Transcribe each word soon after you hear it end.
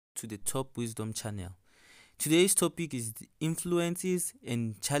to the Top Wisdom channel. Today's topic is the influences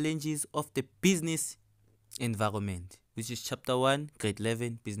and challenges of the business environment, which is chapter 1, grade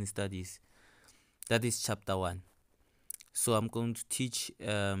 11, business studies. That is chapter 1. So I'm going to teach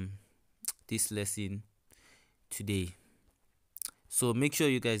this lesson today. So make sure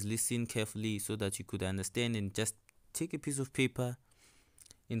you guys listen carefully so that you could understand, and just take a piece of paper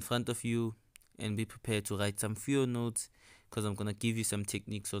in front of you and be prepared to write some few notes, because I'm going to give you some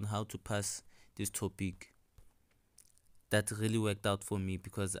techniques on how to pass this topic that really worked out for me,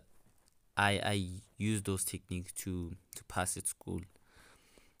 because I use those techniques to pass at school.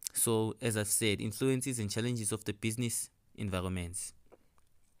 So as I've said, influences and challenges of the business environments.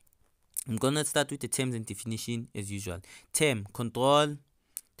 I'm gonna start with the terms and definition as usual. Term: control,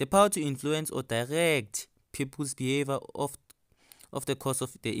 the power to influence or direct people's behavior of the course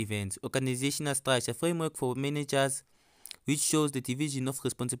of the event. Organizational structure: framework for managers which shows the division of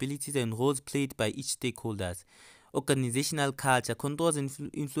responsibilities and roles played by each stakeholders. Organizational culture: controls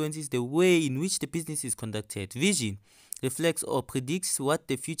and influences the way in which the business is conducted. Vision: reflects or predicts what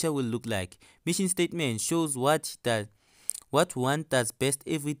the future will look like. Mission statement: shows what one does best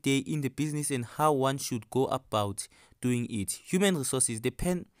every day in the business and how one should go about doing it. Human resources: the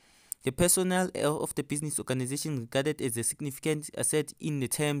personnel of the business organization regarded as a significant asset in the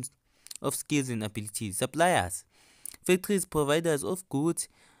terms of skills and abilities. Suppliers: factories, providers of goods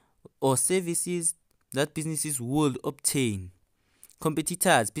or services that businesses would obtain.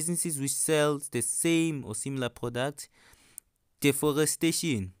 Competitors: businesses which sell the same or similar products.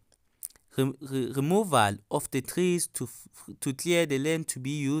 Deforestation: removal of the trees to clear the land to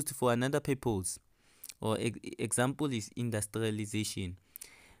be used for another purpose, or example is industrialization.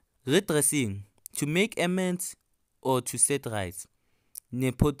 Redressing: to make amends or to set right.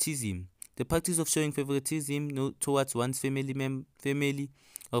 Nepotism: the practice of showing favoritism towards one's family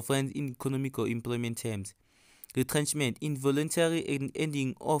or friends in economic or employment terms. Retrenchment: involuntary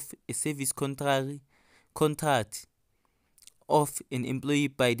ending of a service contract of an employee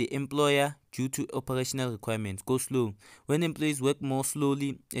by the employer due to operational requirements. Go slow: when employees work more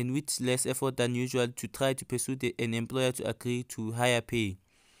slowly and with less effort than usual to try to persuade an employer to agree to higher pay.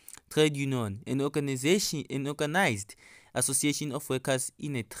 Trade union: an organized association of workers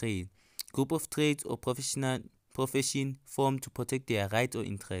in a trade, group of trades or profession formed to protect their rights or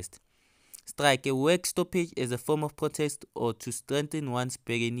interest. Strike: a work stoppage as a form of protest or to strengthen one's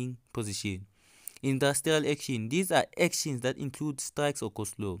bargaining position. Industrial action: these are actions that include strikes or go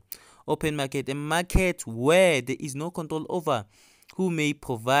slow. Open market: a market where there is no control over who may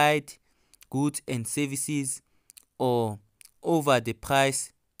provide goods and services or over the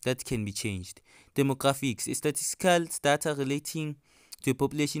price that can be changed. Demographics: statistical data relating to a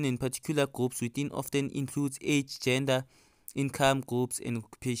population in particular groups within often includes age, gender, income groups, and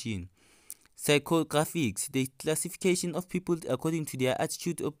occupation. Psychographics: the classification of people according to their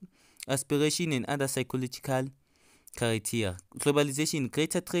attitude, aspiration, and other psychological criteria. Globalization: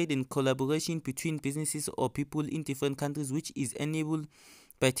 greater trade and collaboration between businesses or people in different countries, which is enabled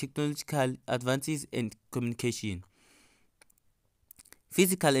by technological advances and communication.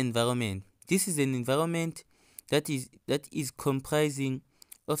 Physical environment: this is an environment that is comprising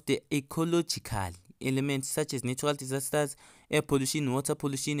of the ecological elements such as natural disasters, air pollution, water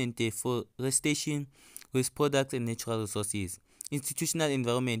pollution, and deforestation, waste products, and natural resources. Institutional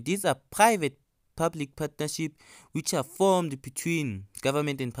environment: these are private public partnerships which are formed between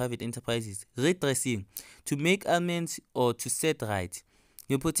government and private enterprises. Redressing: to make amends or to set right.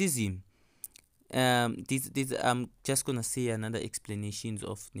 Nepotism: these I'm just gonna say another explanations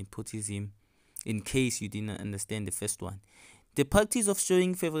of nepotism in case you didn't understand the first one. The practice of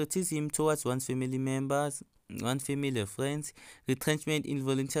showing favoritism towards one's family members, one family or friends. Retrenchment: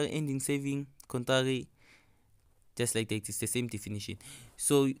 involuntary ending saving contrary, just like that. It's the same definition.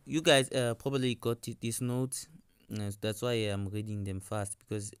 So you guys probably got these notes. That's why I'm reading them fast,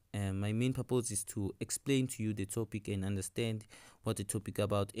 because my main purpose is to explain to you the topic and understand what the topic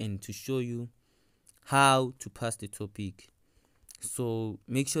about, and to show you how to pass the topic. So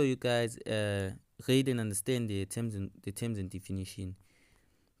make sure you guys read and understand the terms and definition,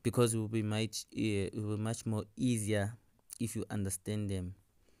 because it will be much more easier if you understand them.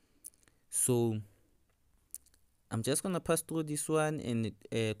 So I'm just gonna pass through this one. And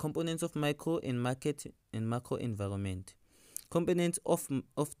components of micro and market and macro environment. Components of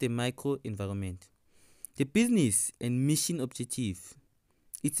the micro environment: the business and mission objective,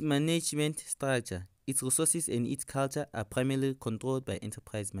 its management structure, its resources, and its culture are primarily controlled by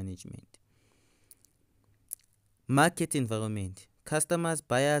enterprise management. Market environment: customers,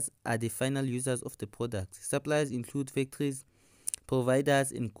 buyers are the final users of the product. Suppliers include factories,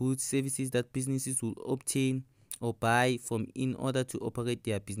 providers and goods, services that businesses will obtain or buy from in order to operate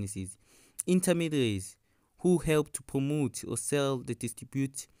their businesses. Intermediaries, who help to promote or sell the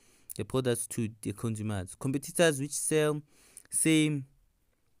distribute the products to the consumers. Competitors, which sell same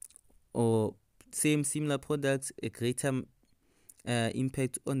similar products, a greater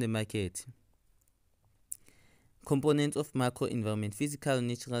impact on the market. Components of macro environment: physical,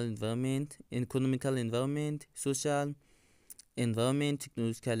 natural environment, economical environment, social environment,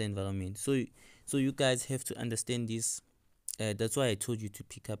 technological environment. So you guys have to understand this. That's why I told you to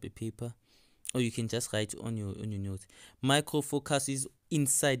pick up a paper, or you can just write on your notes. Micro focuses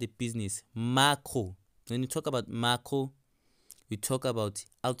inside the business. Macro, when you talk about macro, we talk about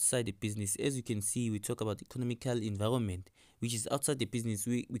outside the business. As you can see, we talk about economical environment, which is outside the business.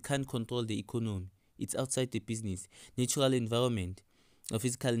 We can't control the economy. It's outside the business. Natural environment or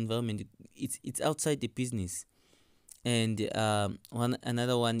physical environment, it's outside the business. And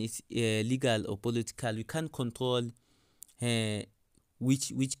another one is legal or political. We can't control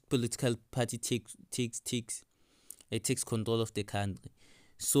which political party takes control of the country.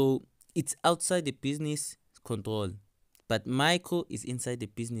 So it's outside the business control, but micro is inside the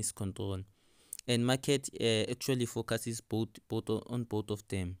business control. And market actually focuses on both of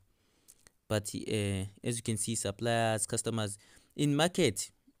them. But as you can see, suppliers, customers, in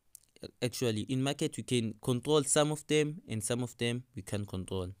market we can control some of them, and some of them we can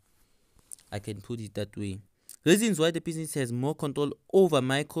control. I can put it that way. Reasons why the business has more control over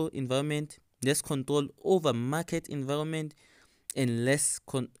micro environment, less control over market environment, and less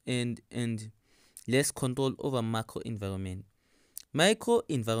control over macro environment. Micro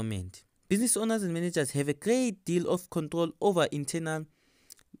environment: business owners and managers have a great deal of control over internal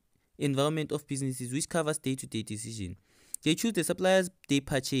environment of businesses, which covers day-to-day decision. They choose the suppliers they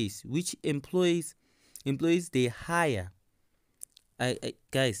purchase, which employees they hire.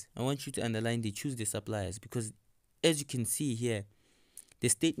 Guys, I want you to underline they choose the suppliers, because as you can see here, the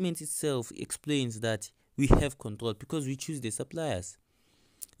statement itself explains that we have control because we choose the suppliers.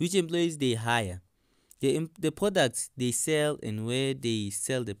 Which employees they hire. The products they sell and where they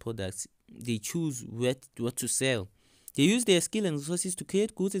sell the products, they choose what to sell. They use their skill and resources to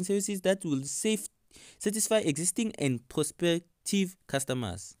create goods and services that will satisfy existing and prospective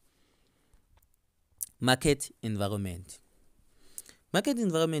customers. Market environment. Market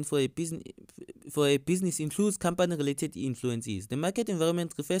environment for a business includes company-related influences. The market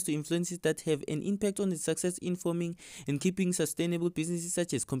environment refers to influences that have an impact on its success in forming and keeping sustainable businesses,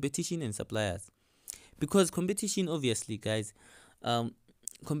 such as competition and suppliers. Because competition, obviously, guys,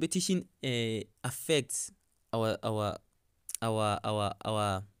 competition affects our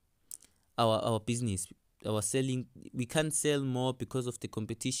business, our selling. We can't sell more because of the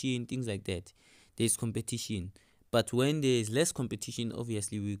competition, things like that. There's competition. But when there is less competition,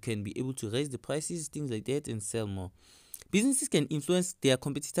 obviously, we can be able to raise the prices, things like that, and sell more. Businesses can influence their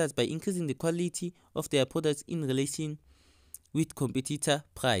competitors by increasing the quality of their products in relation with competitor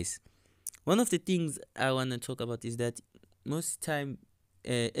price. One of the things I want to talk about is that most time,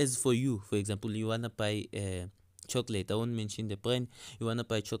 as for you, for example, you want to buy chocolate. I won't mention the brand. You want to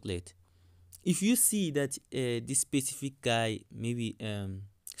buy chocolate. If you see that this specific guy, maybe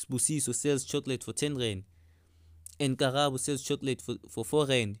Socio sells chocolate for 10 rand, and Karabo sells chocolate for 4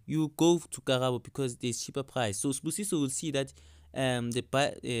 rand, you go to Karabo because there's cheaper price. So Socio will see that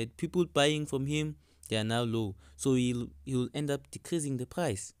the people buying from him, they are now low. So he'll end up decreasing the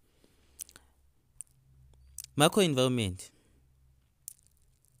price. Macro environment.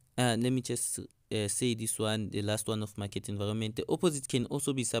 Let me just say this one, the last one of market environment. The opposite can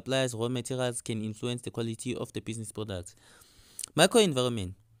also be suppliers. Raw materials can influence the quality of the business products. Macro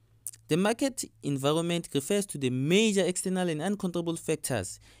environment. The market environment refers to the major external and uncontrollable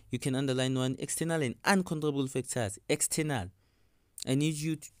factors. You can underline one: external and uncontrollable factors. External. I need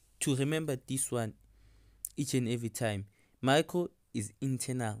you to remember this one each and every time. Micro is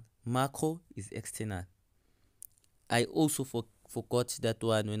internal. Macro is external. I also forgot that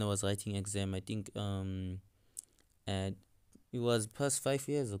one when I was writing exam. I think it was past 5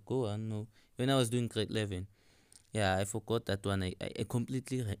 years ago. I don't know, when I was doing grade 11. Yeah, I forgot that one. I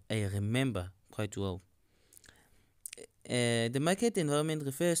completely remember quite well. The market environment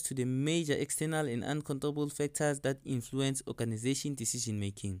refers to the major external and uncontrollable factors that influence organization decision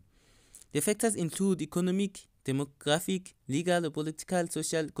making. The factors include economic, demographic, legal, political,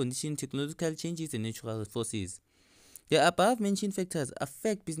 social conditions, technological changes, and natural forces. The above-mentioned factors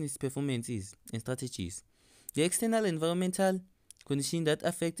affect business performances and strategies. The external environmental conditions that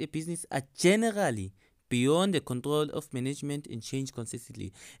affect a business are generally beyond the control of management and change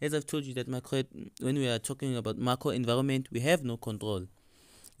consistently. As I've told you that when we are talking about macro environment, we have no control.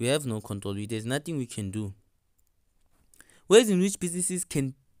 There's nothing we can do. Ways in which businesses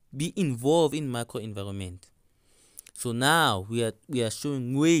can be involved in macro environment. So now we are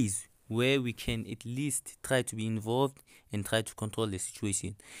showing ways where we can at least try to be involved and try to control the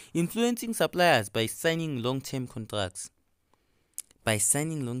situation. Influencing suppliers by signing long-term contracts. With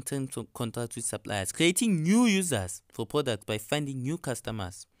suppliers. Creating new users for products by finding new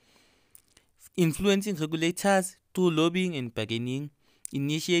customers. Influencing regulators through lobbying and bargaining.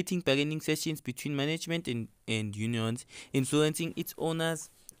 Initiating bargaining sessions between management and unions. Influencing its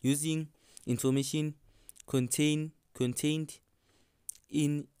owners using information contained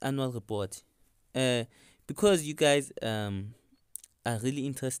in annual report. Because you guys are really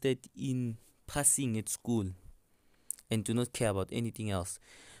interested in passing at school and do not care about anything else.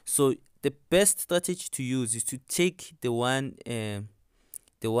 So the best strategy to use is to take and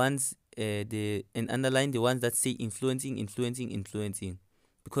underline the ones that say influencing,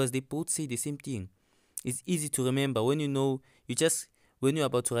 because they both say the same thing. It's easy to remember when when you're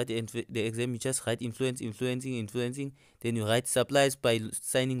about to write the exam, you just write influencing, then you write suppliers by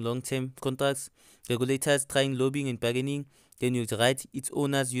signing long-term contracts, regulators trying lobbying and bargaining, then you write its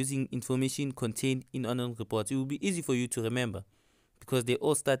owners using information contained in annual reports. It will be easy for you to remember because they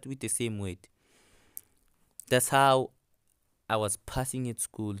all start with the same word. That's how I was passing at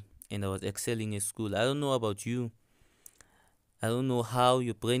school and I was excelling at school. I don't know about you. I don't know how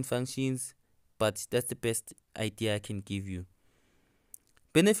your brain functions, but that's the best idea I can give you.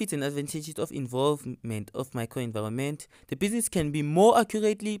 Benefits and advantages of involvement of microenvironment. The business can be more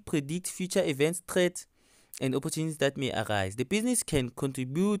accurately predict future events, threats, and opportunities that may arise. The business can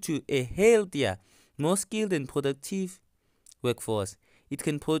contribute to a healthier, more skilled and productive workforce. It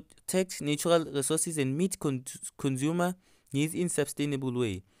can protect natural resources and meet consumer needs in a sustainable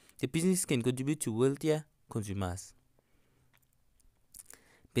way. The business can contribute to wealthier consumers.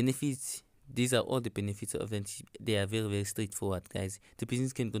 Benefits. These are all the benefits of it. They are very, very straightforward, guys. The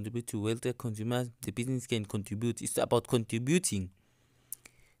business can contribute to wealthier consumers. The business can contribute. It's about contributing.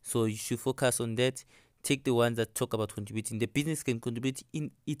 So you should focus on that. Take the ones that talk about contributing. The business can contribute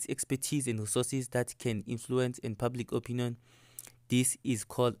in its expertise and resources that can influence in public opinion. This is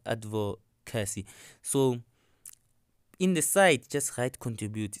called advocacy. So in the site, just write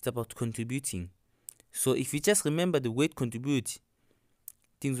contribute. It's about contributing. So if you just remember the word contribute,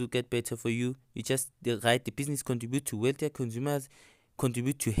 things will get better for you. You just write the business contribute to wealthier consumers,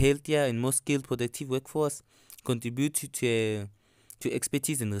 contribute to healthier and more skilled productive workforce, contribute to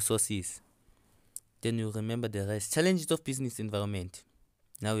expertise and resources. Then you remember the rest. Challenges of business environment.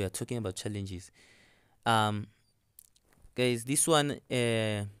 Now we are talking about challenges. Guys, this one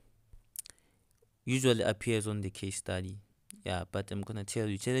usually appears on the case study. Yeah, but I'm gonna tell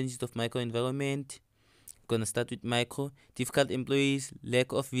you challenges of microenvironment. Gonna start with micro. Difficult employees,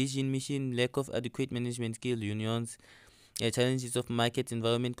 lack of vision, mission, lack of adequate management skill, unions. Challenges of market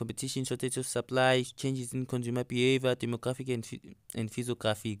environment, competition, shortage of supply, changes in consumer behavior, demographic and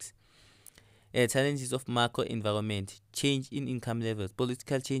physiographics. Challenges of macro environment, change in income levels,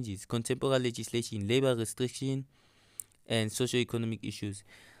 political changes, contemporary legislation, labor restriction, and socio-economic issues.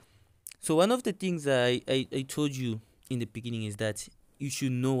 So one of the things I told you in the beginning is that you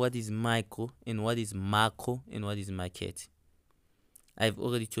should know what is micro and what is macro and what is market. I've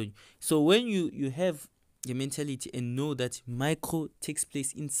already told you. So when you have the mentality and know that micro takes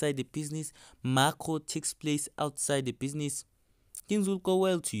place inside the business, macro takes place outside the business, things will go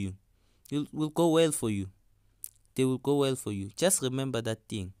well to you. It will go well for you. They will go well for you. Just remember that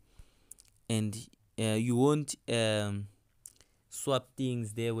thing. And you won't swap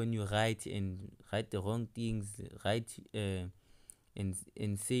things there when you write the wrong things,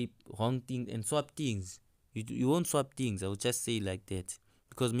 and say wrong things and swap things. You won't swap things. I will just say like that,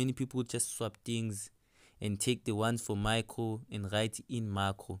 because many people just swap things and take the ones for micro and write in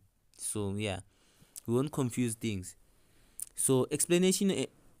macro. So yeah, we won't confuse things. So explanation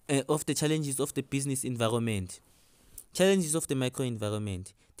of the challenges of the business environment. Challenges of the micro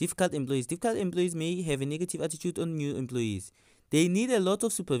environment. Difficult employees. Difficult employees may have a negative attitude on new employees. They need a lot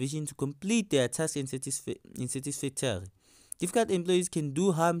of supervision to complete their tasks in satisfactory. Difficult employees can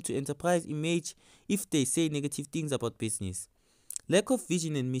do harm to enterprise image if they say negative things about business. Lack of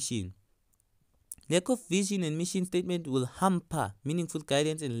vision and mission. Lack of vision and mission statement will hamper meaningful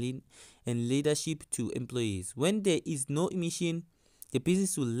guidance and leadership to employees. When there is no mission, the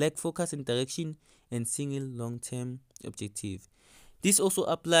business will lack focus and direction and single long-term objective. This also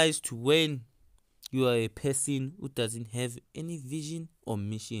applies to when you are a person who doesn't have any vision or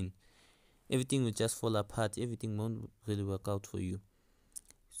mission. everything will just fall apart. Everything won't really work out for you.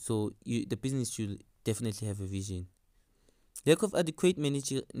 So the business should definitely have a vision. Lack of adequate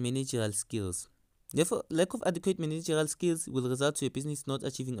managerial skills. Therefore, lack of adequate managerial skills will result to a business not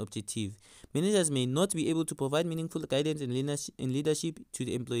achieving objective. Managers may not be able to provide meaningful guidance and leadership to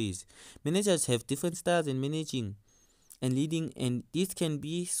the employees. Managers have different styles in managing and leading, and this can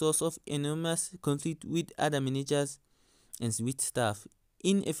be source of enormous conflict with other managers and with staff.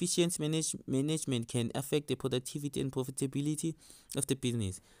 Inefficient management can affect the productivity and profitability of the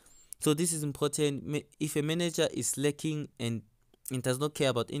business. So this is important. If a manager is lacking and does not care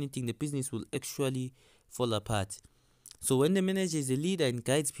about anything, the business will actually fall apart. So when the manager is a leader and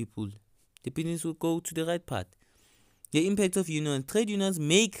guides people, the business will go to the right path. The impact of unions. Trade unions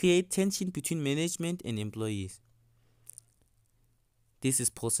may create tension between management and employees. This is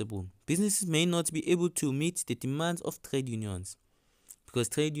possible. Businesses may not be able to meet the demands of trade unions, because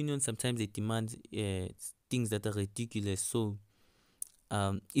trade unions sometimes they demand things that are ridiculous. So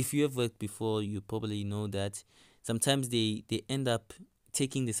if you have worked before, you probably know that sometimes they end up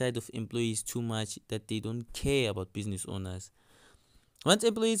taking the side of employees too much, that they don't care about business owners. Once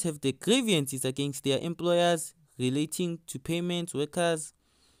employees have the grievances against their employers relating to payments, workers,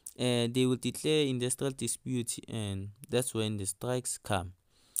 they will declare industrial disputes, and that's when the strikes come.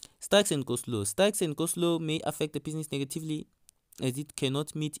 Strikes and go slow. Strikes and go slow may affect the business negatively, as it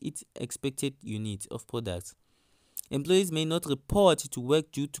cannot meet its expected units of products. Employees may not report to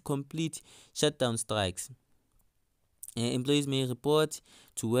work due to complete shutdown strikes. Employees may report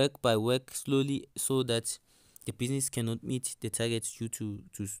to work by work slowly, so that the business cannot meet the targets due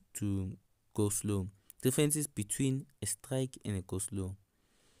to go slow. Differences between a strike and a go slow.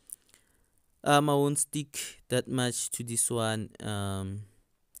 I won't stick that much to this one,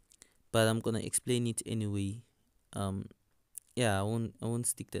 but I'm gonna explain it anyway. Yeah, I won't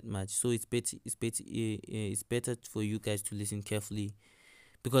stick that much. So it's better for you guys to listen carefully,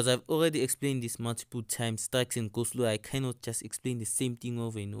 because I've already explained this multiple times. Strikes and go slow. I cannot just explain the same thing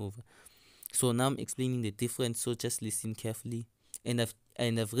over and over. So now I'm explaining the difference. So just listen carefully. And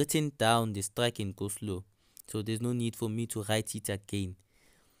I've written down the strike and go slow. So there's no need for me to write it again.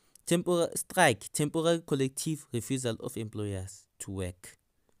 Temporary collective refusal of employers to work.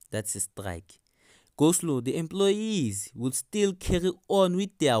 That's a strike. Go slow. The employees will still carry on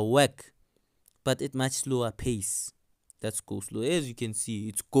with their work, but at much slower pace. That's go slow. As you can see,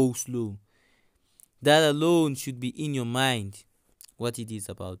 it's go slow. That alone should be in your mind what it is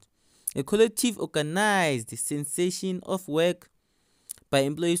about. A collective organized cessation of work by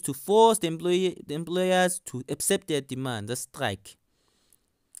employees to force the employers to accept their demand, a strike.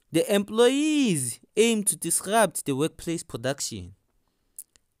 The employees aim to disrupt the workplace production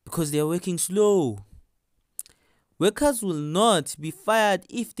because they are working slow. Workers will not be fired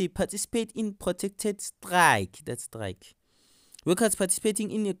if they participate in protected strike. That's strike. Workers participating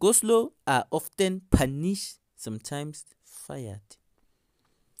in a go slow are often punished, sometimes fired.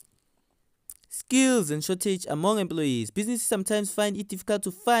 Skills and shortage among employees. Businesses sometimes find it difficult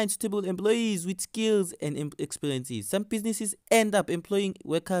to find suitable employees with skills and experiences. Some businesses end up employing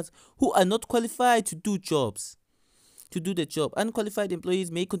workers who are not qualified to do the job. Unqualified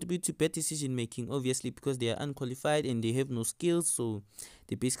employees may contribute to bad decision making, obviously, because they are unqualified and they have no skills, so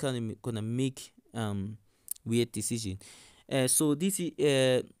they're basically gonna make weird decision. So this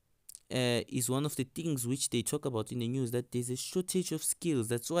is one of the things which they talk about in the news, that there's a shortage of skills.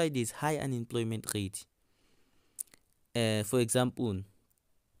 That's why there's high unemployment rate. For example,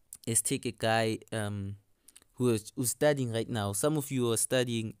 let's take a guy who's studying right now. Some of you are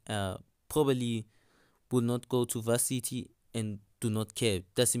studying, probably will not go to varsity and do not care.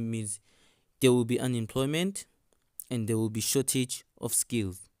 Doesn't mean there will be unemployment and there will be shortage of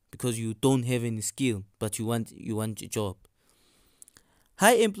skills because you don't have any skill, but you want a job.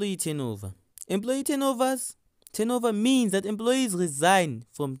 High employee turnover. Turnover means that employees resign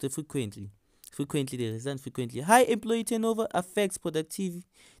frequently. They resign frequently. High employee turnover affects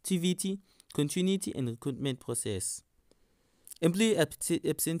productivity, continuity, and recruitment process. Employee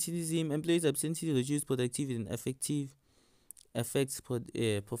absenteeism. Employees' absenteeism reduce productivity and affects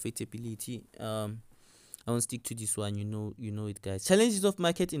profitability. I won't stick to this one. You know it, guys. Challenges of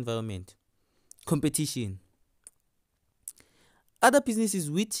market environment. Competition. Other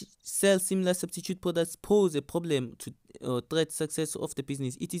businesses which sell similar substitute products pose a problem to threat success of the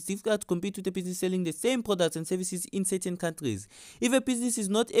business. It is difficult to compete with a business selling the same products and services in certain countries. If a business is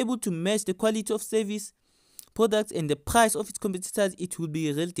not able to match the quality of service, products, and the price of its competitors, it will be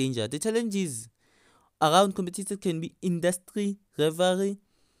a real danger. The challenges around competitors can be industry rivalry,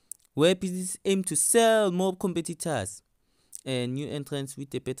 where businesses aim to sell more competitors, new entrants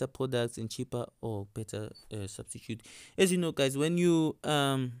with a better products and cheaper or better substitute. As you know, guys, when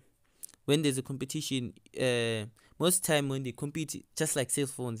there's a competition, most time when they compete, just like cell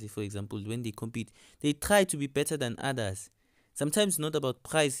phones, for example, when they compete, they try to be better than others. Sometimes not about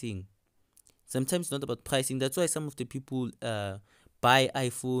pricing. That's why some of the people buy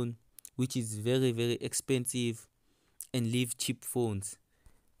iPhone, which is very very expensive, and leave cheap phones.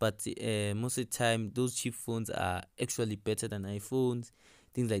 But most of the time, those cheap phones are actually better than iPhones,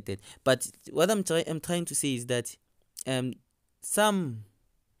 things like that. But what I'm trying to say is that um some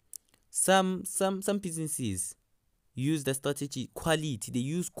some businesses use the strategy quality. They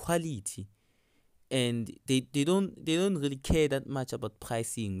use quality, and they don't really care that much about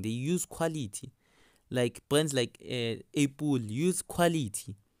pricing. They use quality. Like brands like Apple use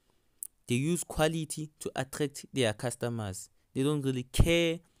quality. They use quality to attract their customers. They don't really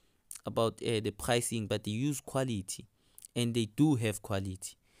care about the pricing, but they use quality, and they do have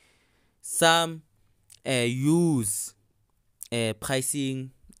quality. Some use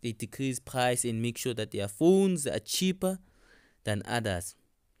pricing. They decrease price and make sure that their phones are cheaper than others.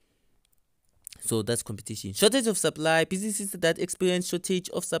 So that's competition. Shortage of supply. Businesses that experience shortage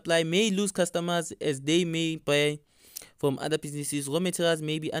of supply may lose customers as they may buy from other businesses. Raw materials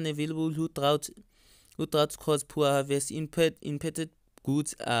may be unavailable. Droughts cause poor harvest. Imported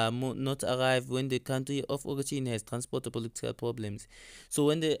goods are not arrive when the country of origin has transport or political problems. So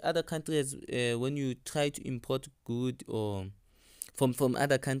when the other country has, when you try to import good or from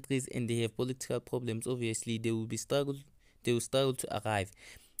other countries and they have political problems, obviously they will struggle to arrive.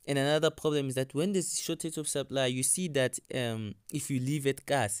 And another problem is that when there's shortage of supply, you see that if you live at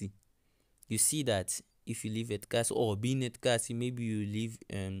Kasi, you see that if you live at Kasi or been at Kasi, maybe you live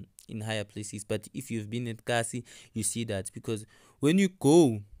in higher places. But if you've been at Kasi, you see that, because when you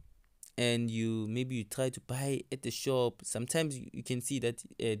go and you try to buy at the shop, sometimes you can see that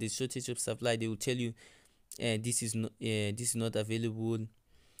the shortage of supply. They will tell you this is not available.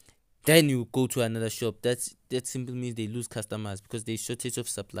 Then you go to another shop. That simply means they lose customers because there's shortage of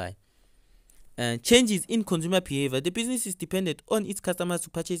supply. And changes in consumer behavior. The business is dependent on its customers to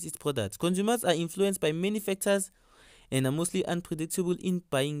purchase its products. Consumers are influenced by many factors and are mostly unpredictable in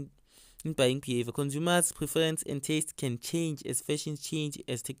buying behavior. Consumers' preference and taste can change as fashion change,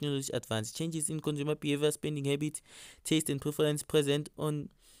 as technology advances. Changes in consumer behavior, spending habits, taste, and preference present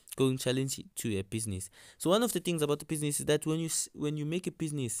ongoing challenge to a business. So one of the things about the business is that when you make a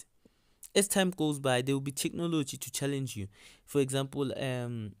business, as time goes by, there will be technology to challenge you. For example,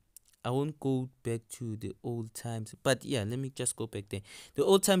 I won't go back to the old times, but yeah, let me just go back there. The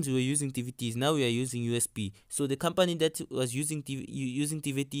old times we were using DVDs, now we are using USB. So the company that was using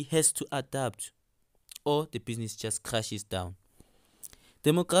DVD has to adapt, or the business just crashes down.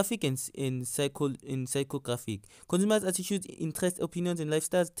 Demographic and psychographic. Consumers' attitudes, interests, opinions, and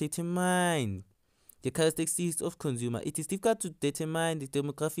lifestyles determine the characteristics of consumer. It is difficult to determine the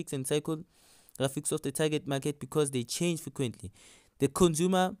demographics and psychographics of the target market because they change frequently. The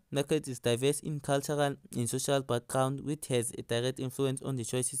consumer market is diverse in cultural and social background, which has a direct influence on the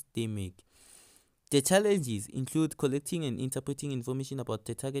choices they make. The challenges include collecting and interpreting information about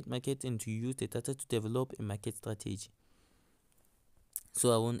the target market and to use the data to develop a market strategy.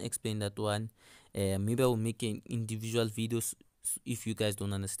 So I won't explain that one. Maybe I will make an individual videos if you guys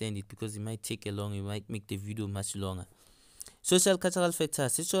don't understand it, because it might take a long, it might make the video much longer. Social cultural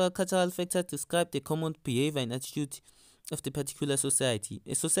factors. Social cultural factors describe the common behavior and attitude of the particular society.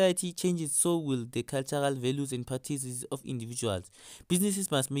 A society changes, so will the cultural values and practices of individuals.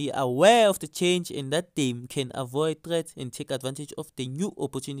 Businesses must be aware of the change and that they can avoid threats and take advantage of the new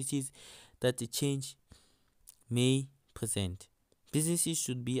opportunities that the change may present. Businesses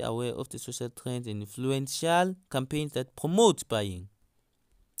should be aware of the social trends and influential campaigns that promote buying.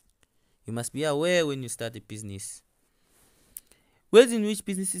 You must be aware when you start a business. Ways in which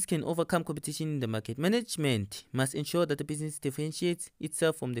businesses can overcome competition in the market. Management must ensure that the business differentiates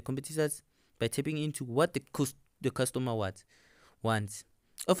itself from the competitors by tapping into what the customer wants.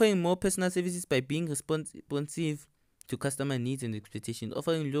 Offering more personal services by being responsive to customer needs and expectations.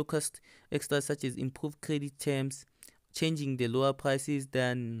 Offering low-cost extras such as improved credit terms, changing the lower prices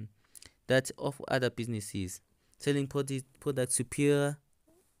than that of other businesses. Selling products superior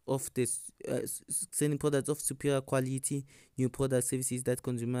selling products of superior quality, new product services that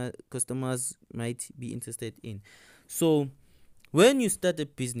customers might be interested in. So when you start a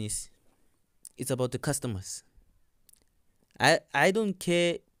business, it's about the customers. I don't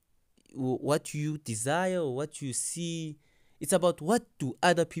care what you desire or what you see. It's about what do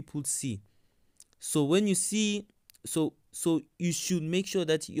other people see. So when you see, so you should make sure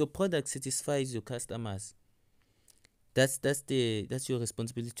that your product satisfies your customers. That's your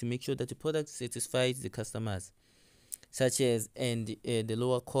responsibility to make sure that the product satisfies the customers, such as the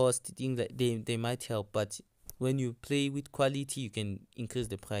lower cost things that they might help. But when you play with quality, you can increase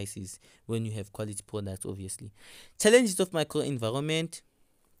the prices when you have quality products, obviously. Challenges of micro environment: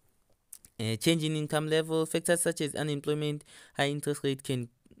 change in income level. Factors such as unemployment, high interest rate can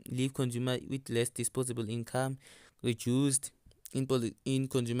leave consumer with less disposable income. Reduced in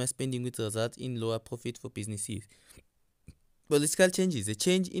consumer spending, which result in lower profit for businesses. Political changes: a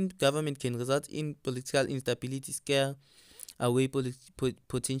change in government can result in political instability, scare away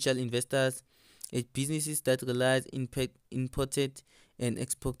potential investors. Businesses that rely on imported and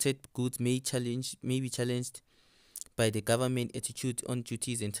exported goods may be challenged by the government attitude on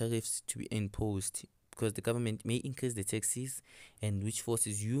duties and tariffs to be imposed, because the government may increase the taxes, and which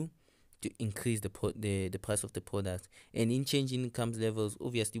forces you to increase the price of the product. And in changing income levels,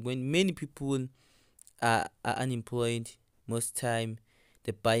 obviously, when many people are unemployed, most time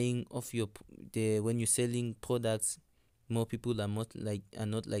the buying of the when you're selling products, more people are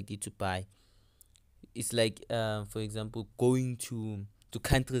not likely to buy. It's like, for example, going to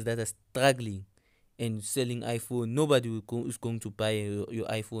countries that are struggling and selling iPhone. Nobody is going to buy your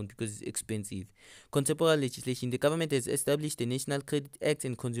iPhone because it's expensive. Contemporary legislation: the government has established the National Credit Act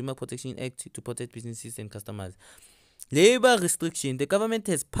and Consumer Protection Act to protect businesses and customers. Labor restriction: the government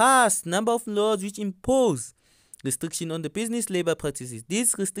has passed number of laws which impose restriction on the business labor practices.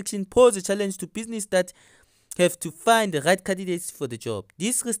 These restrictions pose a challenge to business that have to find the right candidates for the job.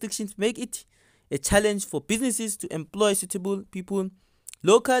 These restrictions make it a challenge for businesses to employ suitable people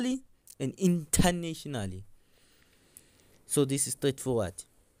locally and internationally. So this is straightforward.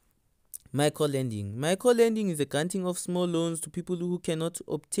 Microlending. Microlending is the granting of small loans to people who cannot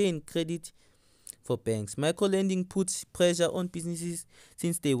obtain credit for banks. Microlending puts pressure on businesses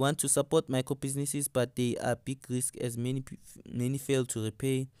since they want to support micro businesses, but they are big risk as many fail to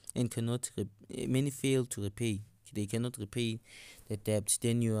repay and many fail to repay. They cannot repay the debt.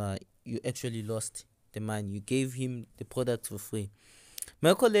 Then you actually lost the money. You gave him the product for free.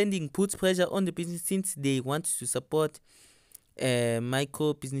 Microlending puts pressure on the business since they want to support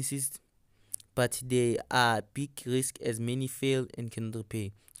micro businesses, but they are big risk as many fail and cannot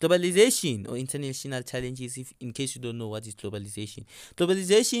repay. Globalization or international challenges. If in case you don't know what is globalization,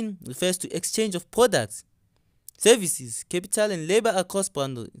 globalization refers to exchange of products, services, capital, and labor across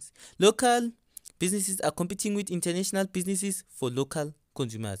boundaries. Local businesses are competing with international businesses for local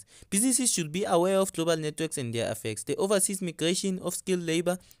consumers. Businesses should be aware of global networks and their effects. The overseas migration of skilled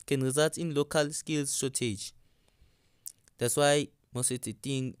labor can result in local skills shortage. That's why most of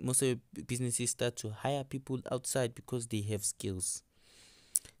the businesses start to hire people outside because they have skills.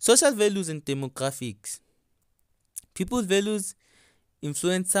 Social values and demographics. People's values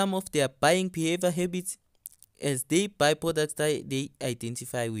influence some of their buying behavior habits as they buy products that they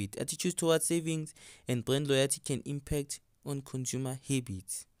identify with. Attitudes towards savings and brand loyalty can impact on consumer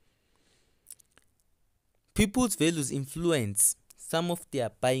habits. People's values influence some of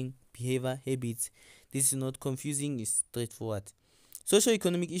their buying behavior habits. This is not confusing, it's straightforward.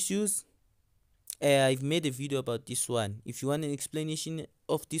 Socio-economic issues. I've made a video about this one. If you want an explanation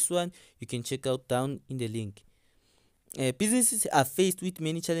of this one, you can check out down in the link. Businesses are faced with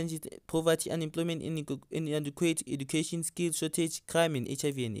many challenges: poverty, unemployment, inadequate education, skills shortage, crime, and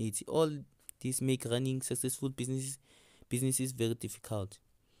HIV and AIDS. All these make running successful businesses very difficult.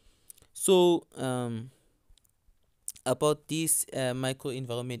 So about this micro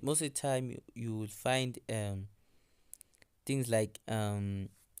environment, most of the time you will find things like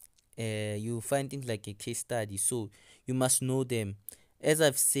a case study, so you must know them. As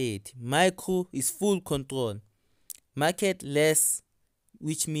I've said, micro is full control, market less,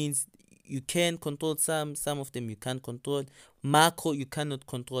 which means you can control some of them you can't control. Macro you cannot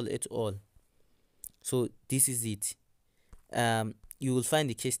control at all. So this is it. You will find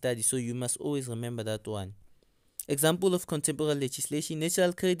the case study, so you must always remember that one. Example of contemporary legislation: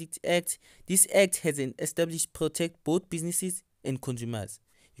 National Credit Act. This act has an established protect both businesses and consumers.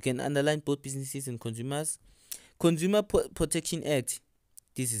 You can underline both businesses and consumers. Consumer Protection Act.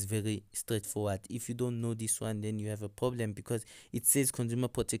 This is very straightforward. If you don't know this one, then you have a problem because it says Consumer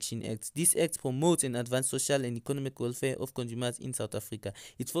Protection Act. This act promotes and advances social and economic welfare of consumers in South Africa.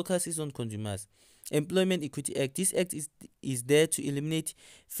 It focuses on consumers. Employment Equity Act. This act is there to eliminate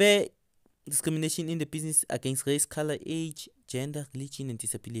fair discrimination in the business against race, color, age, gender, religion, and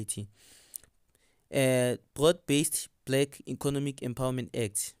disability. Broad-based Black Economic Empowerment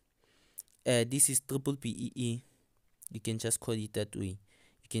Act. This is BBBEE. You can just call it that way.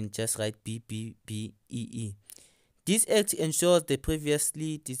 You can just write BBBEE. This act ensures the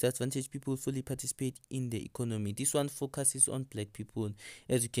previously disadvantaged people fully participate in the economy. This one focuses on black people.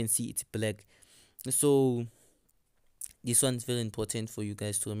 As you can see, it's black. So this one's very important for you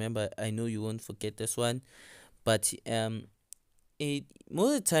guys to remember. I know you won't forget this one, but most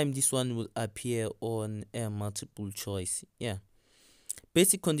of the time this one will appear on multiple choice. Yeah.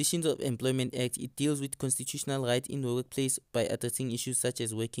 Basic Conditions of Employment Act. It deals with constitutional right in the workplace by addressing issues such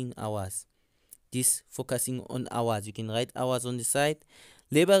as working hours. This focusing on hours. You can write hours on the side.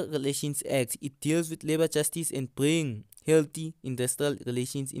 Labor Relations Act. It deals with labor justice and bring healthy industrial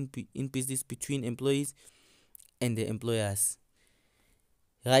relations in business between employees and the employers.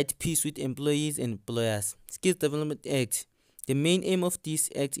 Right peace with employees and employers. Skills Development Act. The main aim of this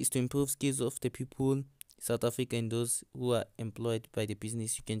act is to improve skills of the people South Africa and those who are employed by the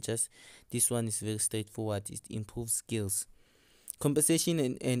business. You can just, this one is very straightforward. It improves skills.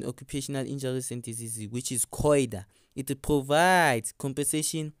 Compensation and occupational injuries and diseases, which is COIDA. It provides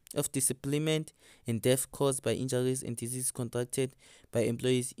compensation of disablement and death caused by injuries and diseases contracted by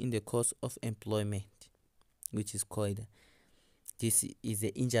employees in the course of employment, which is COIDA. This is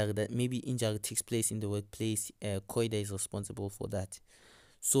the injury that maybe injury takes place in the workplace. COIDA is responsible for that.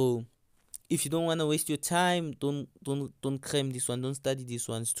 So if you don't want to waste your time, don't cram this one. Don't study these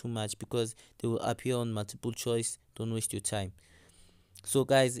ones too much because they will appear on multiple choice. Don't waste your time. So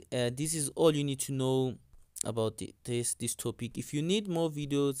guys, this is all you need to know about this topic. If you need more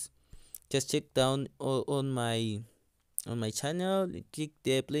videos, just check down on my channel. Click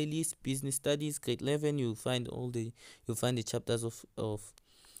the playlist Business Studies Grade 11. You'll find the chapters of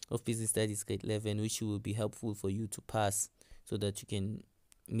Business Studies Grade 11, which will be helpful for you to pass, so that you can,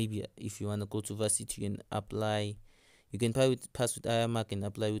 maybe if you want to go to varsity, you can apply. You can pass with higher mark and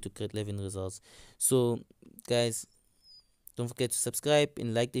apply with the grade 11 results. So guys, don't forget to subscribe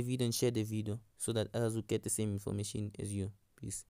and like the video and share the video so that others will get the same information as you. Peace.